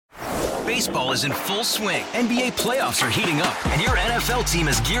Baseball is in full swing. NBA playoffs are heating up, and your NFL team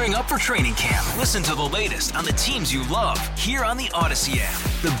is gearing up for training camp. Listen to the latest on the teams you love here on the Odyssey app.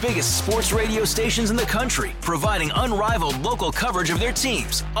 The biggest sports radio stations in the country, providing unrivaled local coverage of their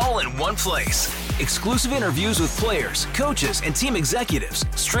teams, all in one place. Exclusive interviews with players, coaches, and team executives,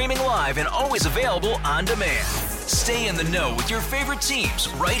 streaming live and always available on demand. Stay in the know with your favorite teams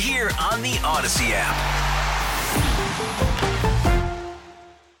right here on the Odyssey app.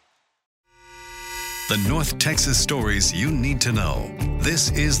 The North Texas stories you need to know.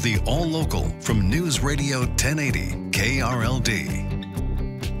 This is the All Local from News Radio 1080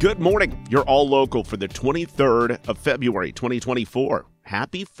 KRLD. Good morning. You're All Local for the 23rd of February, 2024.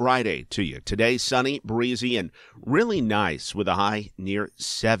 Happy Friday to you. Today, sunny, breezy, and really nice with a high near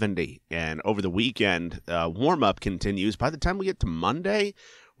 70. And over the weekend, warm-up continues. By the time we get to Monday,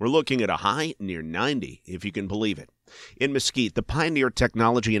 we're looking at a high near 90, if you can believe it. In Mesquite, the Pioneer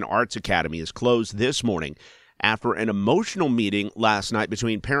Technology and Arts Academy is closed this morning after an emotional meeting last night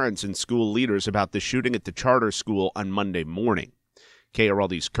between parents and school leaders about the shooting at the charter school on Monday morning.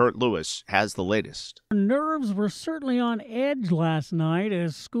 KRLD's Kurt Lewis has the latest. Nerves were certainly on edge last night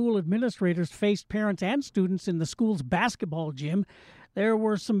as school administrators faced parents and students in the school's basketball gym. There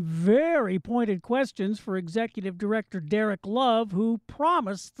were some very pointed questions for Executive Director Derek Love, who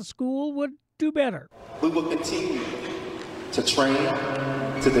promised the school would do better. We will continue to train,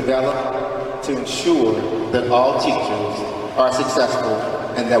 to develop, to ensure that all teachers are successful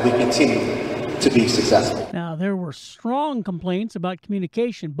and that we continue to be successful. Now, there were strong complaints about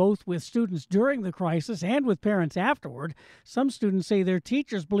communication, both with students during the crisis and with parents afterward. Some students say their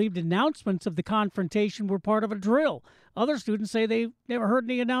teachers believed announcements of the confrontation were part of a drill. Other students say they never heard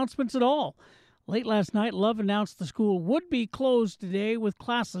any announcements at all. Late last night, Love announced the school would be closed today with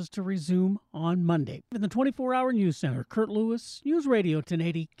classes to resume on Monday. In the 24-hour news center, Kurt Lewis, News Radio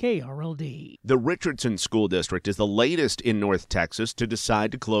 1080 KRLD. The Richardson School District is the latest in North Texas to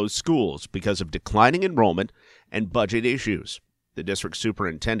decide to close schools because of declining enrollment and budget issues. The district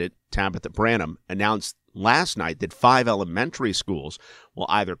superintendent, Tabitha Branham, announced last night that 5 elementary schools will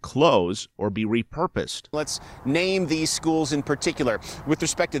either close or be repurposed. Let's name these schools in particular. With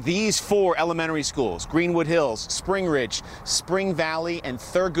respect to these 4 elementary schools, Greenwood Hills, Spring Ridge, Spring Valley, and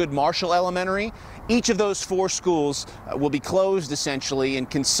Thurgood Marshall Elementary, each of those 4 schools will be closed essentially and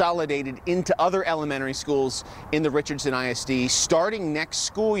consolidated into other elementary schools in the Richardson ISD starting next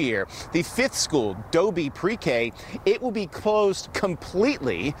school year. The 5th school, Dobie Pre-K, it will be closed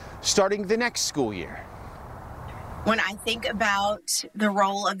completely starting the next school year. When I think about the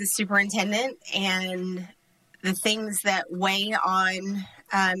role of the superintendent and the things that weigh on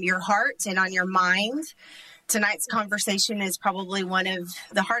your heart and on your mind, tonight's conversation is probably one of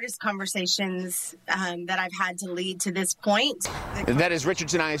the hardest conversations that I've had to lead to this point. And that is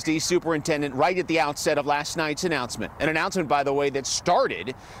Richardson ISD superintendent right at the outset of last night's announcement. An announcement, by the way, that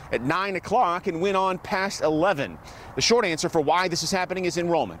started at 9 o'clock and went on past 11. The short answer for why this is happening is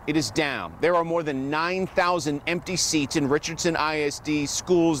enrollment. It is down. There are more than 9,000 empty seats in Richardson ISD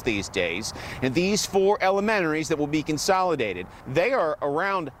schools these days. And these 4 elementaries that will be consolidated, they are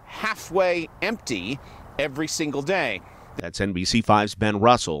around halfway empty every single day. That's NBC5's Ben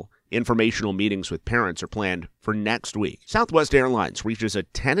Russell. Informational meetings with parents are planned for next week. Southwest Airlines reaches a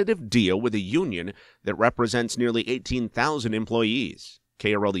tentative deal with a union that represents nearly 18,000 employees.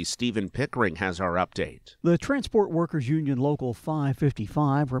 KRLD's Stephen Pickering has our update. The Transport Workers Union Local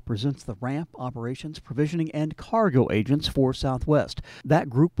 555 represents the ramp, operations, provisioning, and cargo agents for Southwest. That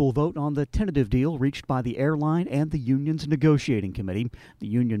group will vote on the tentative deal reached by the airline and the union's negotiating committee. The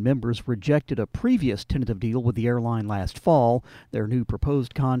union members rejected a previous tentative deal with the airline last fall. Their new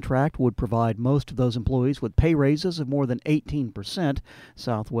proposed contract would provide most of those employees with pay raises of more than 18%.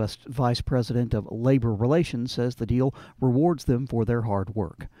 Southwest Vice President of Labor Relations says the deal rewards them for their hard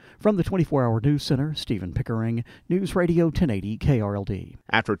work. From the 24-hour News Center, Stephen Pickering, News Radio 1080 KRLD.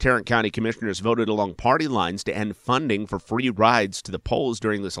 After Tarrant County commissioners voted along party lines to end funding for free rides to the polls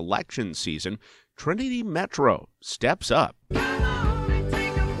during this election season, Trinity Metro steps up.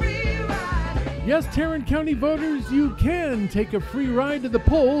 Yes, Tarrant County voters, you can take a free ride to the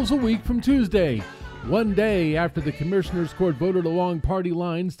polls a week from Tuesday. One day after the Commissioners Court voted along party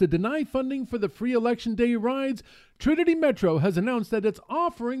lines to deny funding for the free Election Day rides, Trinity Metro has announced that it's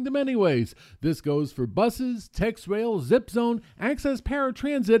offering them anyways. This goes for buses, TexRail, Zip Zone, Access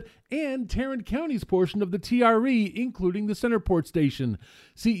Paratransit, and Tarrant County's portion of the TRE, including the Centerport station.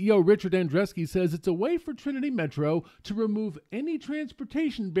 CEO Richard Andreski says it's a way for Trinity Metro to remove any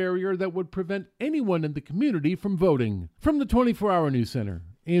transportation barrier that would prevent anyone in the community from voting. From the 24-hour News Center,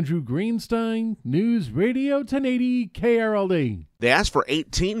 Andrew Greenstein, News Radio 1080 KRLD. They asked for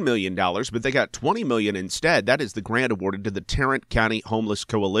 $18 million, but they got $20 million instead. That is the grant awarded to the Tarrant County Homeless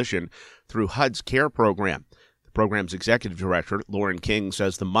Coalition through HUD's CARE program. The program's executive director, Lauren King,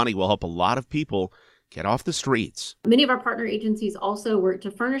 says the money will help a lot of people get off the streets. Many of our partner agencies also work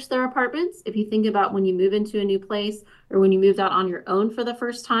to furnish their apartments. If you think about when you move into a new place or when you moved out on your own for the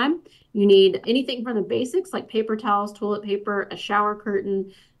first time, you need anything from the basics like paper towels, toilet paper, a shower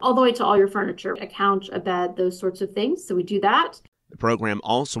curtain, all the way to all your furniture, a couch, a bed, those sorts of things. So we do that. The program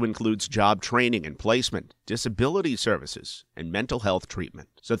also includes job training and placement, disability services, and mental health treatment.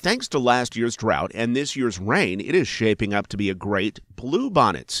 So thanks to last year's drought and this year's rain, it is shaping up to be a great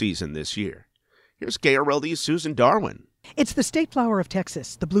bluebonnet season this year. Here's KRLD's Susan Darwin. It's the state flower of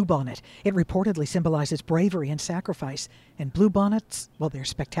Texas, the bluebonnet. It reportedly symbolizes bravery and sacrifice. And bluebonnets, well, they're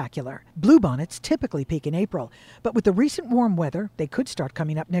spectacular. Bluebonnets typically peak in April, but with the recent warm weather, they could start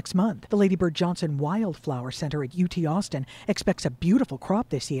coming up next month. The Lady Bird Johnson Wildflower Center at UT Austin expects a beautiful crop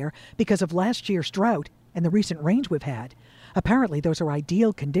this year because of last year's drought and the recent rains we've had. Apparently, those are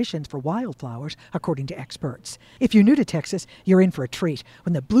ideal conditions for wildflowers, according to experts. If you're new to Texas, you're in for a treat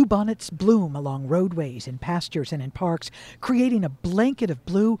when the bluebonnets bloom along roadways, in pastures, and in parks, creating a blanket of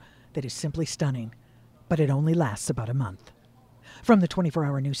blue that is simply stunning. But it only lasts about a month. From the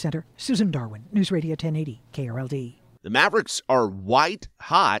 24-Hour News Center, Susan Darwin, News Radio 1080, KRLD. The Mavericks are white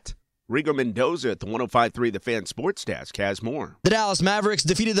hot. Rigo Mendoza at the 105.3 The Fan Sports Desk has more. The Dallas Mavericks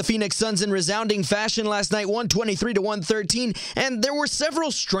defeated the Phoenix Suns in resounding fashion last night, 123-113, and there were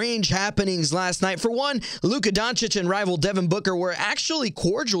several strange happenings last night. For one, Luka Doncic and rival Devin Booker were actually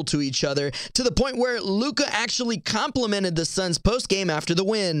cordial to each other, to the point where Luka actually complimented the Suns post-game after the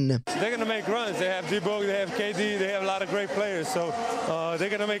win. They're going to make runs. They have D-Book, they have KD, they have a lot of great players, so they're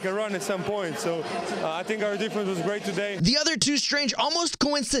going to make a run at some point. So I think our defense was great today. The other two strange, almost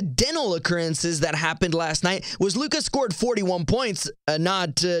coincidental occurrences that happened last night was Luka scored 41 points, a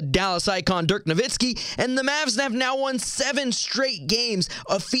nod to Dallas icon Dirk Nowitzki, and the Mavs have now won 7 straight games,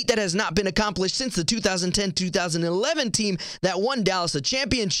 a feat that has not been accomplished since the 2010-2011 team that won Dallas a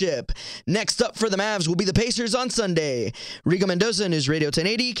championship. Next up for the Mavs will be the Pacers on Sunday. Rigo Mendoza, News Radio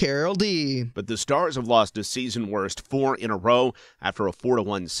 1080, KRLD. But the Stars have lost a season worst 4 in a row after a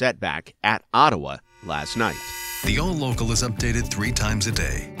 4-1 setback at Ottawa last night. The All Local is updated 3 times a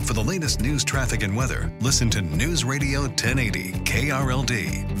day. For the latest news, traffic, and weather, listen to News Radio 1080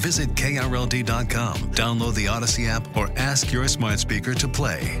 KRLD. Visit KRLD.com, download the Odyssey app, or ask your smart speaker to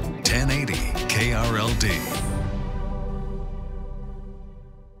play 1080 KRLD.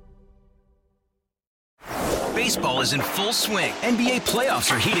 Baseball is in full swing. NBA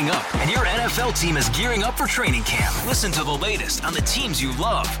playoffs are heating up, and your NFL team is gearing up for training camp. Listen to the latest on the teams you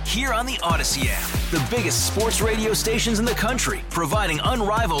love here on the Odyssey app. The biggest sports radio stations in the country, providing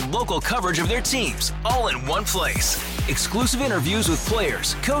unrivaled local coverage of their teams, all in one place. Exclusive interviews with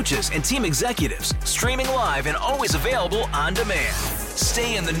players, coaches, and team executives, streaming live and always available on demand.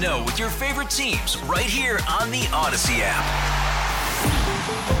 Stay in the know with your favorite teams right here on the Odyssey app.